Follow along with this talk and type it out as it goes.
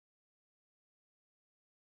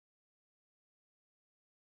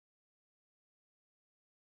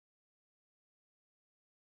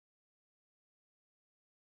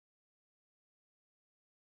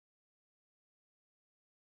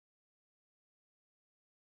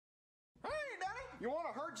You want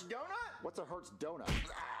a Hertz donut? What's a Hertz donut?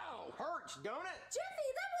 Ow! Hertz donut? Jeffy,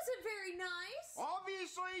 that wasn't very nice.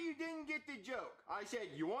 Obviously, you didn't get the joke. I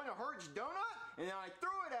said, you want a Hertz donut? And then I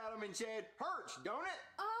threw it at him and said, Hertz donut?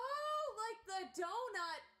 Oh, like the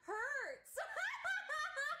donut hurts.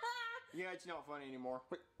 Yeah, it's not funny anymore.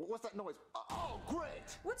 Wait, what's that noise? Oh,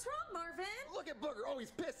 great! What's wrong, Marvin? Look at Booger. Oh,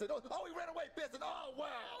 he's pissing. Oh, he ran away pissing. Oh,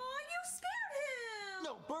 wow. Oh, you scared him.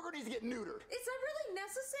 No, Booger needs to get neutered. Is that really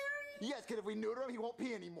necessary? Yes, because if we neuter him, he won't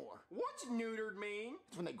pee anymore. What's neutered mean?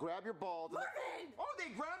 It's when they grab your balls. Marvin! Oh, they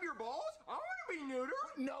grab your balls? I want to be neutered.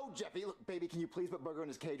 No, Jeffy. Look, baby, can you please put Booger in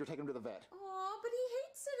his cage or take him to the vet? Oh, but he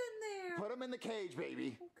hates it in there. Put him in the cage,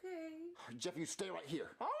 baby. Okay. Jeff, you stay right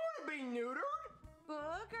here. I want to be neutered.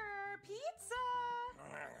 Booger, pizza.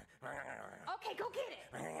 Okay, go get it.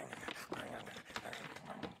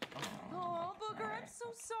 Oh, Booger, I'm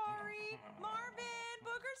so sorry. Marvin,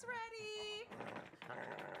 Booger's ready.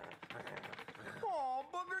 Oh,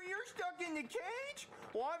 Booger, you're stuck in the cage?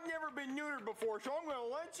 Well, I've never been neutered before, so I'm going to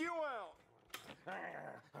let you out.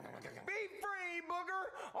 Be free, Booger.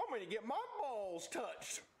 I'm going to get my balls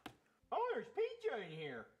touched. Oh, there's pizza in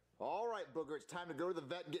here. All right, Booger, it's time to go to the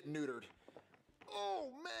vet and get neutered.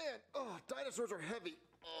 Oh, man. Oh, dinosaurs are heavy.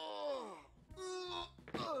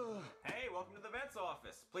 Hey, welcome to the vet's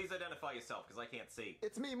office. Please identify yourself, because I can't see.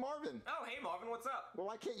 It's me, Marvin. Oh, hey, Marvin, what's up? Well,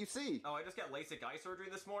 why can't you see? Oh, I just got LASIK eye surgery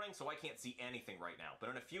this morning, so I can't see anything right now. But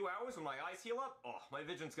in a few hours, when my eyes heal up, oh, my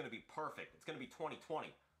vision's gonna be perfect. It's gonna be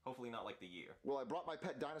 20/20. Hopefully not like the year. Well, I brought my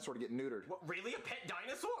pet dinosaur to get neutered. What, really? A pet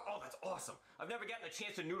dinosaur? Oh, that's awesome. I've never gotten a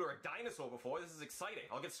chance to neuter a dinosaur before. This is exciting.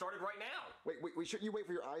 I'll get started right now. Wait, shouldn't you wait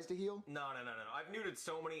for your eyes to heal? No. I've neutered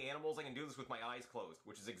so many animals, I can do this with my eyes closed,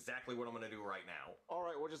 which is exactly what I'm gonna do right now. All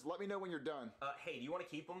right, well, just let me know when you're done. Hey, do you want to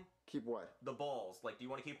keep them? Keep what? The balls. Like, do you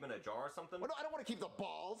want to keep them in a jar or something? Well, no, I don't want to keep the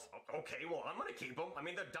balls. Okay, well, I'm gonna keep them. I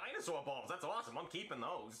mean, they're dinosaur balls. That's awesome. I'm keeping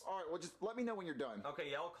those. All right, well, just let me know when you're done. Okay,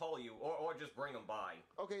 yeah, I'll call you, or just bring them by.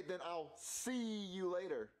 Okay, then I'll see you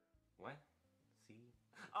later. What? See?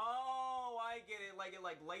 Oh, I get it. Like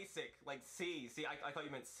LASIK, like see. See, I thought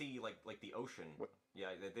you meant sea, like the ocean. What?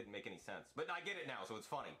 Yeah, that didn't make any sense. But I get it now, so it's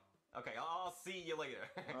funny. Okay, I'll see you later.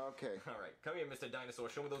 Okay. All right, come here, Mr. Dinosaur.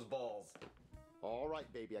 Show me those balls. All right,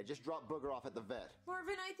 baby, I just dropped Booger off at the vet.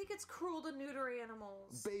 Marvin, I think it's cruel to neuter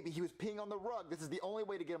animals. Baby, he was peeing on the rug. This is the only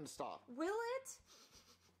way to get him to stop. Will it?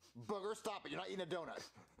 Booger, stop it. You're not eating a donut.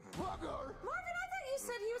 Booger! Marvin, I thought you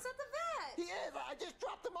said he was at the vet. He is. I just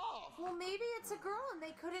dropped him off. Well, maybe it's a girl and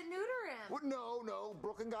they couldn't neuter him. Well, no.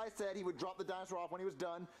 Brooklyn guy said he would drop the dinosaur off when he was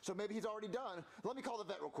done, so maybe he's already done. Let me call the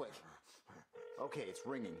vet real quick. Okay, it's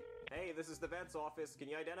ringing. Hey, this is the vet's office. Can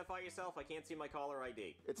you identify yourself? I can't see my caller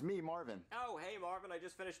ID. It's me, Marvin. Oh, hey, Marvin. I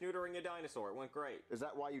just finished neutering a dinosaur. It went great. Is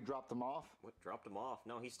that why you dropped him off? What, dropped him off?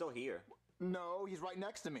 No, he's still here. No, he's right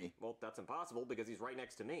next to me. Well, that's impossible because he's right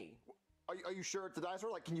next to me. Are you sure it's a dinosaur?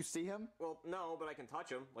 Like, can you see him? Well, no, but I can touch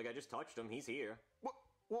him. Like, I just touched him. He's here. Well,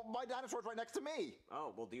 my dinosaur's right next to me.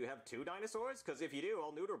 Oh, well, do you have two dinosaurs? Because if you do,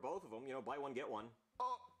 I'll neuter both of them. You know, buy one, get one.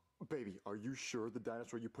 Oh, baby, are you sure the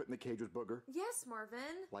dinosaur you put in the cage was Booger? Yes,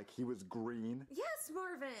 Marvin. Like he was green? Yes,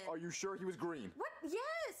 Marvin. Are you sure he was green? What?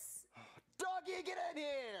 Yes. Doggy, get in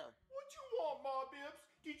here! What you want, Ma Bibbs?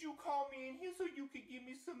 Did you call me in here so you could give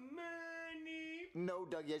me some money? No,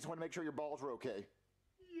 Dougie, I just want to make sure your balls were okay.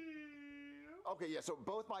 Yeah. Okay, yeah, so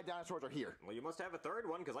both my dinosaurs are here. Well, you must have a third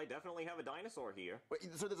one, because I definitely have a dinosaur here. Wait,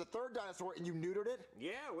 so there's a third dinosaur and you neutered it?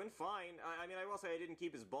 Yeah, it went fine. I mean, I will say I didn't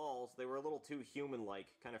keep his balls. They were a little too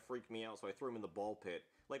human-like. Kind of freaked me out, so I threw him in the ball pit.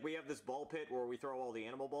 Like, we have this ball pit where we throw all the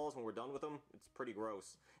animal balls when we're done with them. It's pretty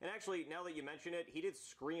gross. And actually, now that you mention it, he did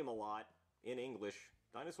scream a lot in English.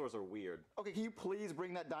 Dinosaurs are weird. Okay, can you please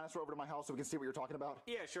bring that dinosaur over to my house so we can see what you're talking about?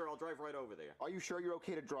 Yeah, sure, I'll drive right over there. Are you sure you're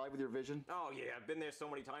okay to drive with your vision? Oh, yeah, I've been there so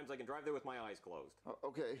many times I can drive there with my eyes closed.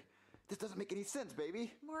 Okay. This doesn't make any sense,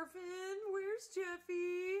 baby. Marvin, where's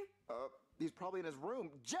Jeffy? He's probably in his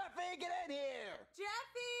room. Jeffy, get in here!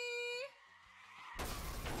 Jeffy!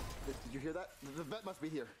 Did you hear that? The vet must be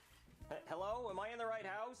here. Hello? Am I in the right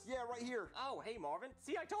house? Yeah, right here. Oh, hey, Marvin.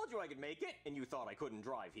 See, I told you I could make it, and you thought I couldn't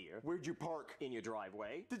drive here. Where'd you park? In your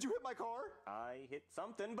driveway. Did you hit my car? I hit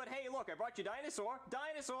something, but hey, look, I brought you Dinosaur.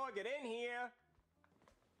 Dinosaur, get in here.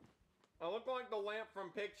 I look like the lamp from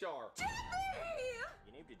Pixar. Jeffy!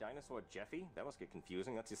 You named your dinosaur Jeffy? That must get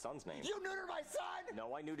confusing. That's your son's name. You neutered my son!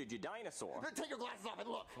 No, I neutered your dinosaur. Then take your glasses off and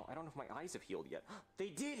look. Oh, I don't know if my eyes have healed yet. They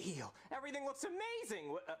did heal. Everything looks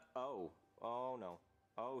amazing. Oh no.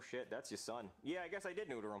 Oh shit, that's your son. Yeah, I guess I did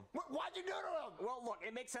neuter him. Why'd you neuter him? Well, look,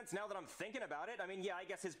 it makes sense now that I'm thinking about it. I mean, yeah, I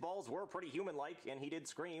guess his balls were pretty human-like, and he did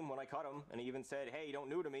scream when I cut him, and he even said, hey, don't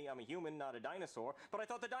neuter me, I'm a human, not a dinosaur. But I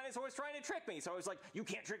thought the dinosaur was trying to trick me, so I was like, you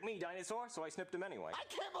can't trick me, dinosaur, so I snipped him anyway. I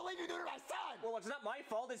can't believe you neutered my son! Well, it's not my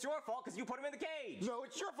fault, it's your fault, because you put him in the cage. No,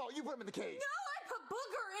 it's your fault. You put him in the cage. No, I put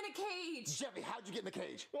Booger in a cage. Jeffy, how'd you get in the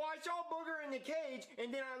cage? Well, I saw Booger in the cage,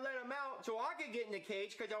 and then I let him out so I could get in the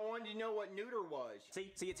cage because I wanted to know what neuter was.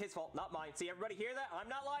 See, it's his fault, not mine. See, everybody hear that? I'm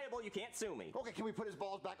not liable, you can't sue me. Okay, can we put his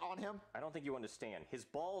balls back on him? I don't think you understand. His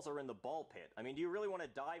balls are in the ball pit. I mean, do you really want to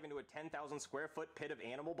dive into a 10,000 square foot pit of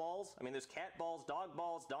animal balls? I mean, there's cat balls, dog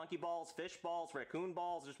balls, donkey balls, fish balls, raccoon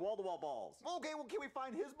balls, there's wall-to-wall balls. Okay, well, can we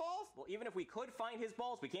find his balls? Well, even if we could find his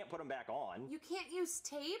balls, we can't put them back on. You can't use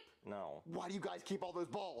tape? No. Why do you guys keep all those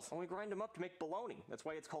balls? Well, we grind them up to make bologna. That's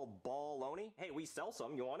why it's called ball-oney. Hey, we sell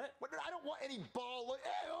some. You want it? What, I don't want any ball.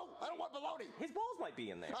 Ew, I don't want bologna. His balls might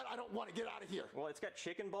be in there. I don't want to get out of here. Well, it's got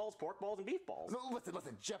chicken balls, pork balls, and beef balls. No,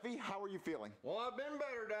 listen, Jeffy, how are you feeling? Well, I've been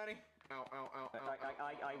better, Daddy. Ow, ow, ow,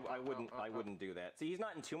 ow, I wouldn't do that. See, he's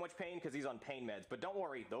not in too much pain because he's on pain meds, but don't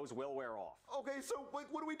worry, those will wear off. Okay, so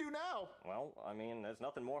what do we do now? Well, I mean, there's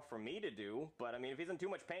nothing more for me to do, but I mean, if he's in too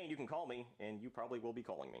much pain, you can call me, and you probably will be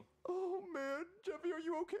calling me. Oh, man. Jeffy, are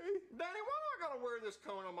you okay? Daddy, why do I gotta wear this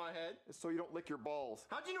cone on my head? So you don't lick your balls.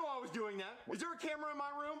 How'd you know I was doing that? Is there a camera in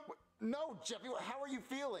my room? No, Jeffy, how are you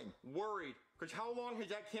feeling? Worried. Because how long has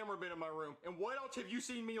that camera been in my room? And what else have you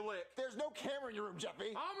seen me lick? There's no camera in your room,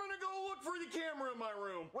 Jeffy. I'm gonna go look for the camera in my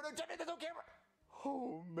room. What, no, Jeffy, there's no camera.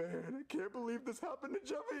 Oh, man, I can't believe this happened to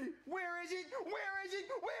Jeffy. Where is it? Where is it?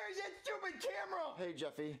 Where is that stupid camera? Hey,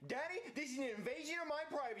 Jeffy. Daddy, this is an invasion of my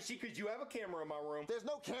privacy because you have a camera in my room. There's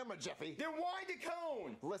no camera, Jeffy. Then why the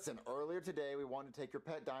cone? Listen, earlier today, we wanted to take your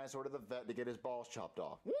pet dinosaur to the vet to get his balls chopped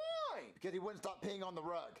off. Why? Because he wouldn't stop peeing on the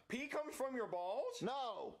rug. Pee comes from your balls?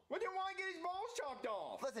 No. Well, then why get his balls chopped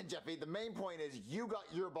off? Listen, Jeffy, the main point is you got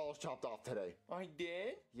your balls chopped off today. I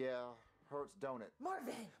did? Yeah, hurts, don't it?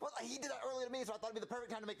 Marvin. Well, he did that earlier to me, so I thought it'd be the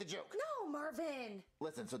perfect time to make the joke. No, Marvin.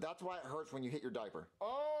 Listen, so that's why it hurts when you hit your diaper.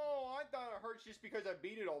 Oh, I thought it hurts just because I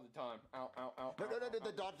beat it all the time. Ow, ow, ow. No,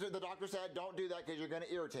 ow, the doctor said don't do that because you're going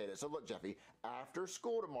to irritate it. So look, Jeffy, after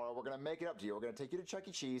school tomorrow, we're going to make it up to you. We're going to take you to Chuck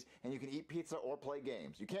E. Cheese, and you can eat pizza or play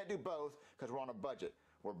games. You can't do both because we're on a budget.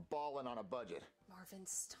 We're balling on a budget. Marvin,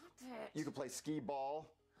 stop it. You can play skee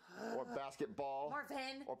ball or basketball.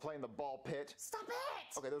 Marvin. Or playing the ball pit. Stop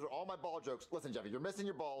it. Okay, those are all my ball jokes. Listen, Jeffy, you're missing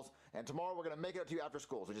your balls, and tomorrow we're going to make it up to you after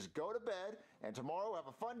school. So just go to bed, and tomorrow have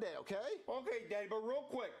a fun day, okay? Okay, Daddy, but real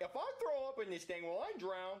quick, if I throw up in this thing, will I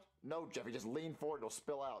drown? No, Jeffy, just lean forward. It'll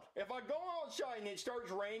spill out. If I go outside and it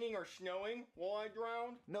starts raining or snowing, will I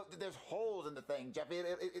drown? No, there's holes in the thing, Jeffy.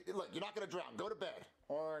 Look, you're not going to drown. Go to bed.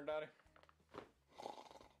 All right, Daddy.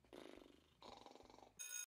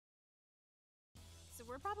 So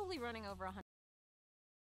we're probably running over 100.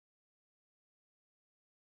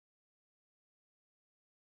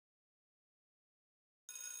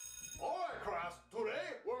 All right, class.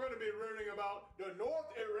 Today we're going to be learning about the North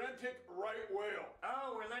Atlantic right whale.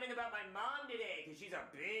 Oh, we're learning about my mom today, because she's a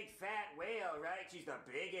big fat whale, right? She's the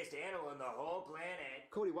biggest animal on the whole planet.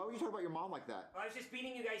 Cody, why would you talk about your mom like that? I was just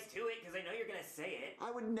beating you guys to it, because I know you're going to say it. I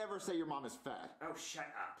would never say your mom is fat. Oh, shut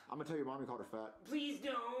up. I'm going to tell your mom you called her fat. Please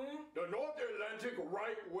don't. The North Atlantic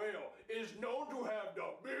right whale is known to have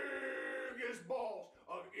the biggest balls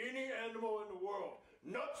of any animal in the world.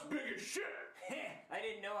 Nuts big as shit. I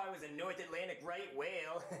didn't know I was a North Atlantic right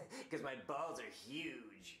whale, because my balls are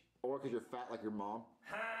huge. Or because you're fat like your mom.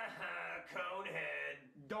 Ha ha, conehead.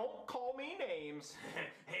 Don't call me names.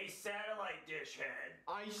 Hey, satellite dish head.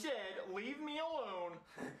 I said, leave me alone.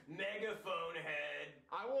 Megaphone head.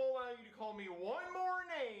 I will allow you to call me one more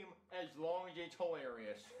name as long as it's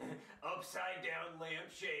hilarious. Upside down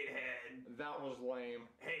lampshade head. That was lame.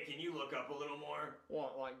 Hey, can you look up a little more?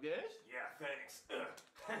 What, like this? Yeah, thanks.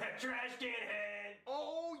 Trash can head.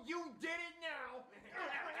 Oh, you did it now.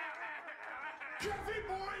 Jeffy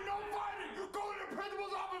boy, no fighting. You go to the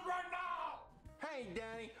principal's office right now. Hey,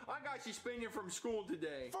 Danny, I got suspended from school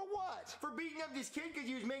today. For what? For beating up this kid because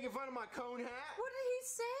he was making fun of my cone hat. What did he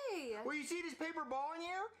say? Well, you see this paper ball in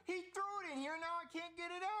here? He threw it in here, now I can't get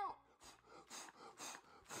it out.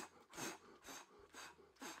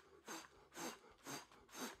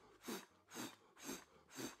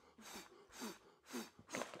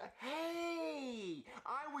 Hey,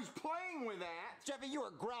 I was playing with that. Jeffy, you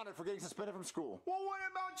are grounded for getting suspended from school. Well, what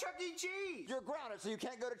about Chuck E. Cheese? You're grounded, so you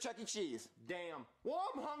can't go to Chuck E. Cheese. Damn. Well,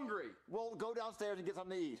 I'm hungry. Well, go downstairs and get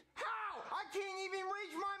something to eat. How? I can't even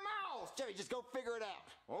reach my mouth. Jeffy, just go figure it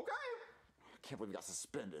out. Okay. I can't believe you got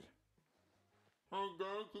suspended. Hey,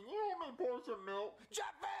 Dad, can you help me pour some milk?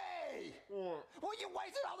 Jeffy! What? What you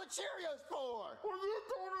wasting all the Cheerios for? Well, you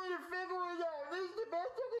told me to figure it out. This is the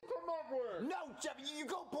best I can come up with. No, Jeffy, you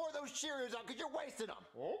go pour those Cheerios out because you're wasting them.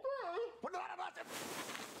 Okay. But none of us...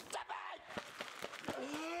 Jeffy!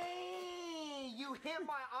 Hey, you hit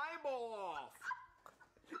my eyeball off.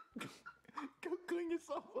 Go clean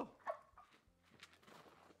yourself up.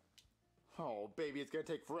 Oh, baby, it's gonna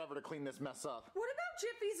take forever to clean this mess up. What about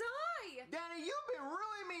Jeffy's eye? Daddy, you've been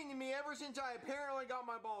really mean to me ever since I apparently got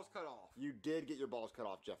my balls cut off. You did get your balls cut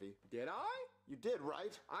off, Jeffy. Did I? You did,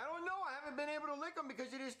 right? I don't know. I haven't been able to lick them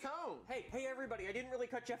because it is cone. Hey, everybody, I didn't really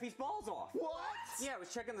cut Jeffy's balls off. What? Yeah, I was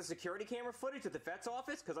checking the security camera footage at the vet's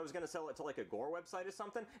office because I was going to sell it to like a gore website or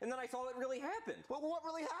something, and then I saw it really happened. But what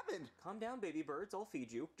really happened? Calm down, baby birds. I'll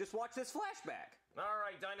feed you. Just watch this flashback. All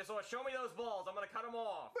right, dinosaur, show me those balls. I'm going to cut them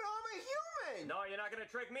off. But I'm a human. No, you're not going to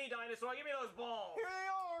trick me, dinosaur. Give me those balls. Here they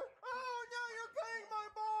are. Oh, no, you're cutting my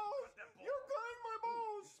balls. You're cutting my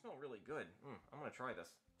balls. They smell really good. I'm going to try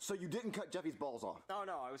this. So you didn't cut Jeffy's balls off? Oh,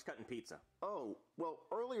 no, I was cutting pizza. Oh, well,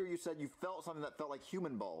 earlier you said you felt something that felt like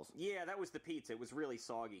human balls. Yeah, that was the pizza. It was really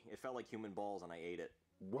soggy. It felt like human balls, and I ate it.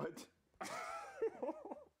 What?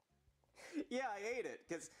 Yeah, I ate it,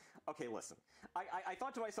 because, okay, listen. I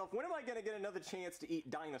thought to myself, when am I going to get another chance to eat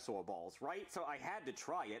dinosaur balls, right? So I had to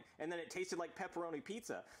try it, and then it tasted like pepperoni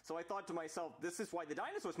pizza. So I thought to myself, this is why the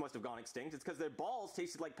dinosaurs must have gone extinct. It's because their balls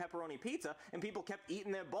tasted like pepperoni pizza, and people kept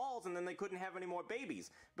eating their balls, and then they couldn't have any more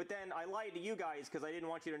babies. But then I lied to you guys, because I didn't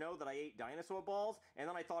want you to know that I ate dinosaur balls, and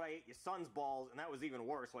then I thought I ate your son's balls, and that was even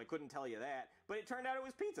worse, so I couldn't tell you that. But it turned out it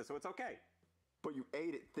was pizza, so it's okay. But you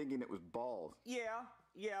ate it thinking it was balls. Yeah,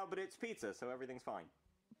 but it's pizza, so everything's fine.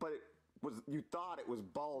 But you thought it was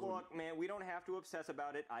balls. Look, man, we don't have to obsess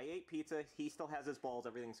about it. I ate pizza, he still has his balls,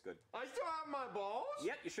 everything's good. I still have my balls?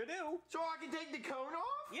 Yep, you sure do. So I can take the cone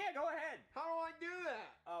off? Yeah, go ahead. How do I do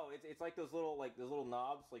that? Oh, it's like those little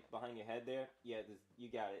knobs like behind your head there. Yeah, you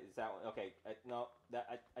got it. Is that one? Okay, no,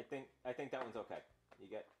 I think that one's okay.